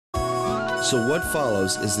So what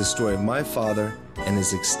follows is the story of my father and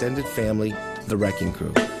his extended family, the Wrecking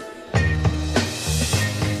Crew.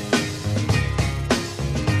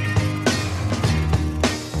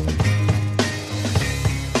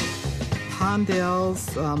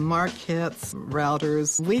 Hondells, Marquettes,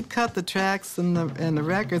 Routers. We'd cut the tracks and the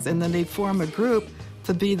records, and then they'd form a group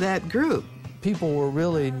to be that group. People were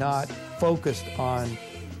really not focused on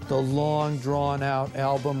the long, drawn-out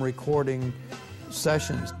album recording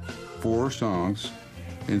sessions. 4 songs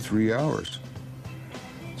in 3 hours.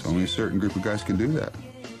 It's only a certain group of guys can do that.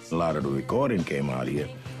 A lot of the recording came out here.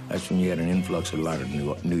 That's when you had an influx of a lot of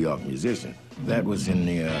New York musicians. That was in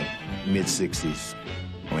the mid-'60s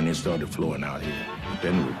when it started flowing out here. But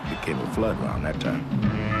then it became a flood around that time.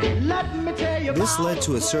 This led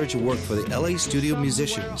to a surge of work for the LA studio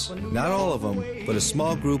musicians. Not all of them, but a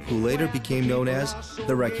small group who later became known as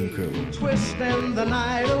the Wrecking Crew. Twisting the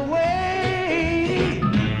night away.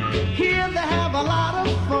 Here they have a lot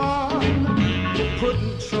of fun.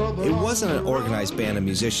 Putting trouble. It wasn't an organized band of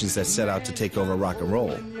musicians that set out to take over rock and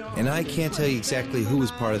roll. And I can't tell you exactly who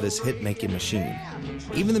was part of this hit-making machine.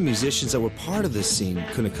 Even the musicians that were part of this scene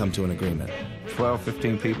couldn't come to an agreement. 12,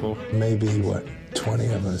 15 people. Maybe, what, 20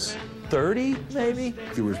 of us? 30, maybe?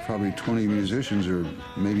 There was probably 20 musicians, or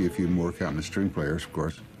maybe a few more, counting the string players, of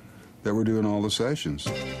course, that were doing all the sessions.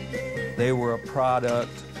 They were a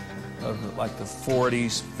product of like the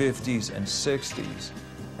 40s, 50s, and 60s.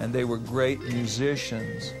 And they were great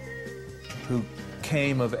musicians who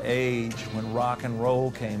came of age when rock and roll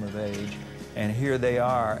came of age. And here they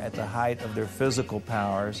are at the height of their physical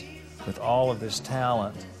powers with all of this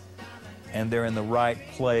talent. And they're in the right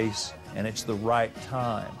place, and it's the right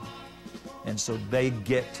time. And so they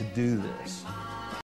get to do this.